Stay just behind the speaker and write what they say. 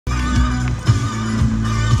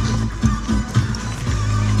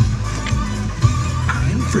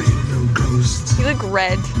You look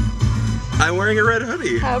red. I'm wearing a red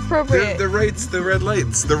hoodie. How appropriate. The rights, the red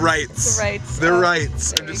lights, the rights. The rights. The Oh,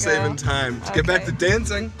 rights. there I'm we just go. saving time to get back to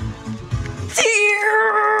dancing.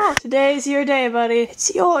 Today's your day, buddy.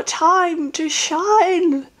 It's your time to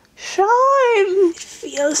shine. Shine. It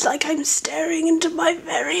feels like I'm staring into my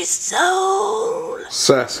very soul.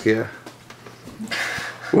 Saskia,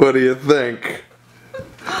 what do you think?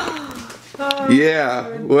 Yeah,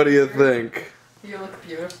 what do you think? You look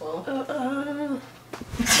beautiful.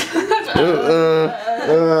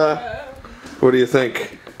 What do you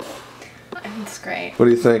think? It's great. What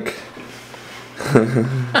do you think?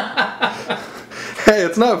 Hey,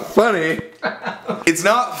 it's not funny. It's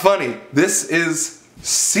not funny. This is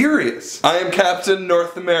serious. I am Captain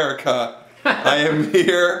North America. I am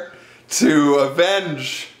here to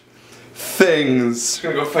avenge things. Just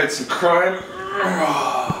gonna go fight some crime.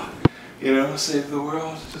 You know, save the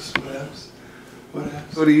world. Just whatever.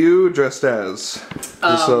 What are you dressed as?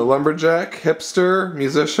 Just a lumberjack, hipster,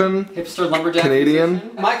 musician, Hipster lumberjack Canadian.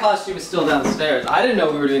 musician. My costume is still downstairs. I didn't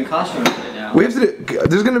know we were doing costumes right now. We have to do,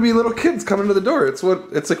 there's gonna be little kids coming to the door. It's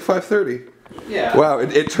like 5:30. Yeah. Wow,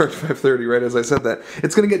 it turned 5:30 right as I said that.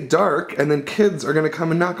 It's gonna get dark, and then kids are gonna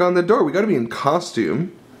come and knock on the door. We gotta be in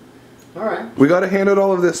costume. All right. We gotta hand out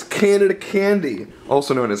all of this Canada candy,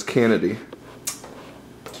 also known as Canady.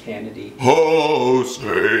 Canady. Oh,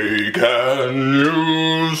 say can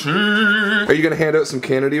you see? Are you gonna hand out some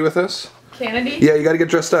Canady with us? Canady? Yeah, you gotta get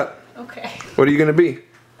dressed up. Okay. What are you gonna be?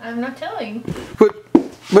 I'm not telling. But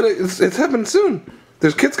it's happening soon.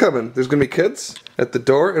 There's kids coming. There's gonna be kids at the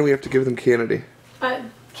door, and we have to give them Canady.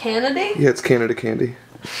 Canada? Yeah, it's Canada candy.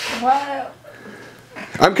 What?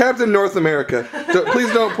 I'm Captain North America.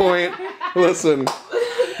 Please don't point. Listen.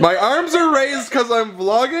 My arms are raised because I'm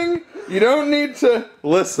vlogging. You don't need to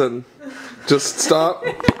listen. Just stop.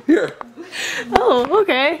 Here. Oh,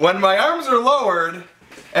 okay. When my arms are lowered,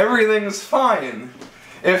 everything's fine.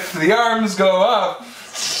 If the arms go up,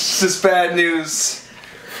 it's just bad news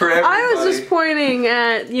for everybody. I was just pointing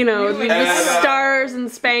at, you know, the stars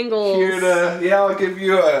and spangles. Here to, yeah, I'll give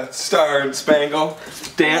you a star and spangle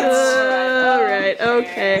dance. Alright,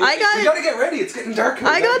 okay. We gotta get ready, it's getting dark.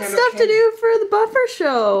 I got stuff to do for the buffer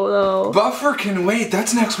show, though. Buffer can wait,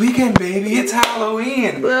 that's next weekend, baby. It's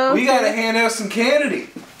Halloween. Okay. We gotta hand out some Canady.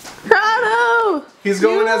 Corrado! He's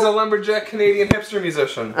going as a lumberjack Canadian hipster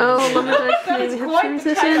musician. Oh, lumberjack Canadian hipster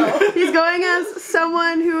musician. He's going as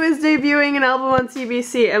someone who is debuting an album on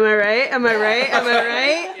CBC. Am I right? Am I right? Am I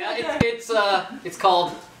right? Yeah, it's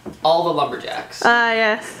called All the Lumberjacks.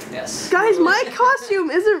 Yes. Yes. Guys, my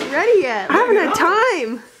costume isn't ready yet. I haven't had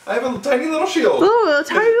time. I have a tiny little shield. Oh, a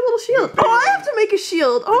tiny little shield. Oh, I have to make a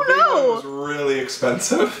shield. It was Oh really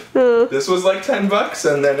expensive. no. This was like 10 bucks,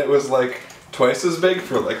 and then it was like twice as big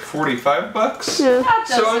for like 45 bucks. Yeah. That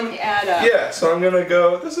So doesn't add up. Yeah, so I'm gonna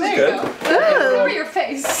go, this is There good. you go. Over your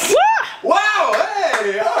face. Wow,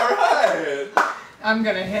 hey, alright. I'm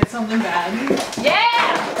gonna hit something bad.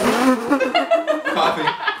 Yeah! Coffee.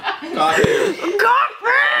 Coffee.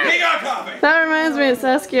 Coffee! We got coffee! That reminds me of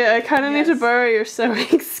Saskia. I kind of need to borrow your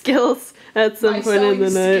sewing skills at some My point in the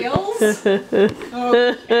sewing night. skills?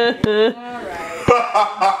 Okay. Alright.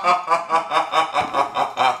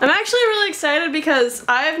 I'm actually really excited because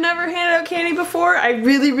I've never handed out candy before. I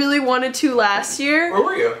really, really wanted to last year. Where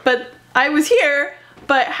were you? But I was here,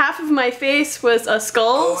 but half of my face was a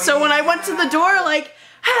skull. So when I went to the door, like,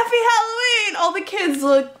 Happy Halloween! All the kids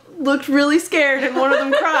looked really scared and one of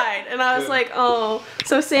them cried. And I was like, oh.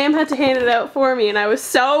 So Sam had to hand it out for me and I was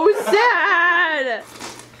so sad!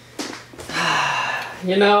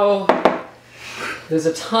 You know, there's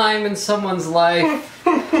a time in someone's life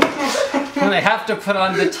when they have to put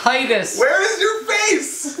on the tightest. Where is your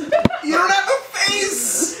face? You don't have a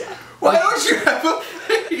face! Why don't you have a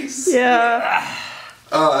face? Yeah.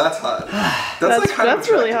 Oh, that's hot. That's like kind of that's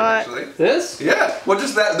really hot. actually. This? Yeah. Well,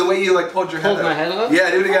 just that, the way you like pulled your head Hold up. my head up? Yeah,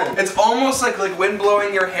 do it again. It's almost like wind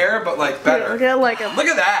blowing your hair, but like better. Look at like a Look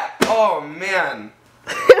at that! Oh man.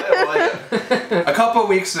 I like it. A couple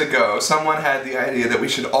weeks ago, someone had the idea that we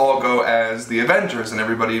should all go as the Avengers and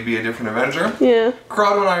everybody be a different Avenger. yeah.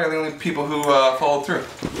 Corrado and I are the only people who followed through.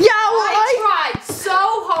 Yeah, well, I tried so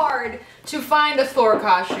hard to find a Thor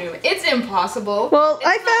costume. It's impossible. Well, It's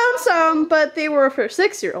I not found possible. some, but they were for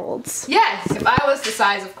 6-year-olds. Yes, if I was the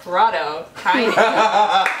size of Corrado, tiny. You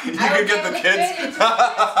could get the kids.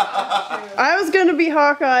 I was gonna be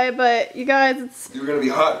Hawkeye, but you guys, it's. You were gonna be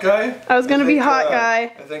hot guy? I was gonna be hot guy, I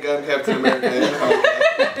think I'm Captain America and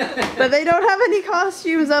Hawkeye. but they don't have any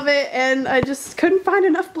costumes of it, and I just couldn't find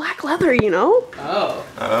enough black leather, you know? Oh,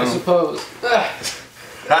 I suppose.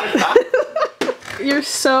 You're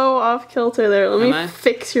so off kilter there. Let me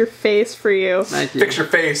fix your face for you. Thank you. Fix your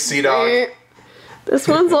face, Sea Dog. This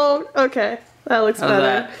one's all okay. That looks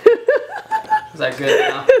better. Is that good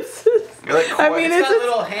now? You're like, I mean, It's got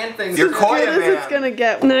little hand things. You're as Coia good as Man. it's gonna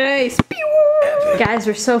get. Nice. Guys,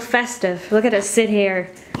 we're so festive. Look at us sit here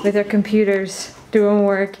with our computers doing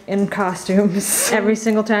work in costumes. Every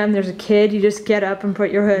single time there's a kid, you just get up and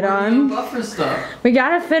put your hood on. Buffer stuff. We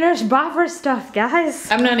gotta finish buffer stuff, guys.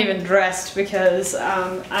 I'm not even dressed because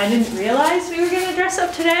I didn't realize we were gonna dress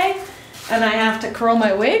up today, and I have to curl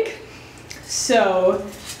my wig. So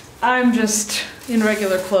I'm just in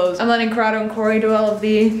regular clothes. I'm letting Corrado and Corey do all of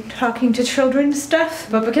the talking to children stuff.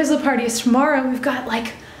 But because the party is tomorrow, we've got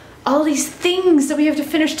like all these things that we have to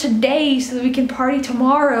finish today so that we can party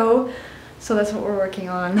tomorrow. So that's what we're working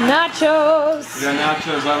on. Nachos! Yeah,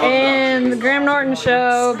 nachos. I love And the nachos. Graham Norton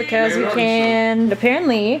show, because we can,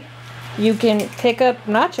 apparently, you can pick up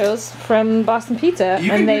nachos from Boston Pizza, You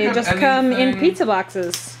can and they pick up just come in anything. pizza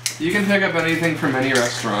boxes. You can pick up anything from any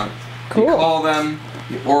restaurant. Cool. You call them,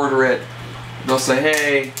 you order it. They'll say,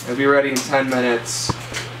 hey, it'll be ready in 10 minutes.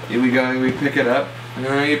 We go, we pick it up, and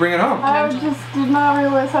then you bring it home. I just did not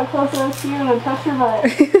realize how close I was to you and I touched your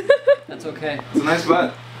butt. That's okay. It's a nice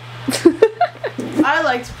butt. I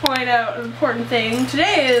like to point out an important thing.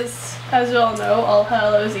 Today is, as you all know, All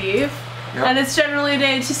Hallows Eve. Yep. And it's generally a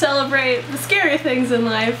day to celebrate the scary things in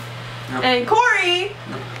life. Yep. And Corey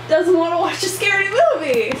doesn't want to watch a scary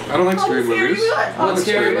movie. I don't like scary movies. What's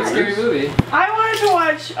scary movie? I wanted to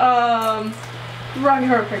watch Rocky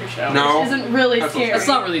Horror Picture Show, No. which isn't really That's scary. That's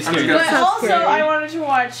not really scary. But That's also, scary. I wanted to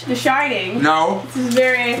watch The Shining. No. This is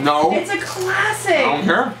very. No. It's a classic. I don't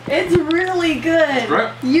care. It's really good.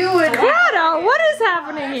 Right. You would. Corrado, what is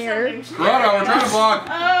happening here? Corrado, we're trying to vlog.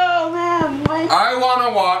 Oh man, what? I want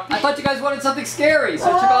to watch. I thought you guys wanted something scary, so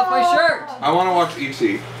I took off my shirt. I want to watch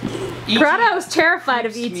E.T. Corrado was terrified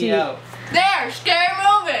of Creeps E.T. me out. There, scary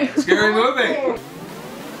movie. Scary movie.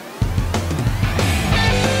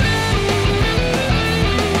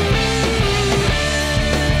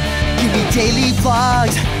 Give me daily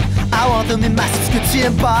vlogs, I want them in my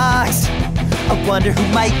subscription box. I wonder who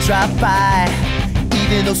might drop by,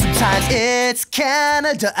 even though sometimes it's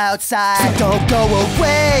Canada outside. So don't go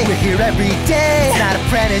away, we're here every day. It's not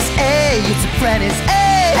ApprenticeA, it's ApprenticeEh.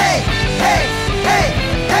 Hey, hey.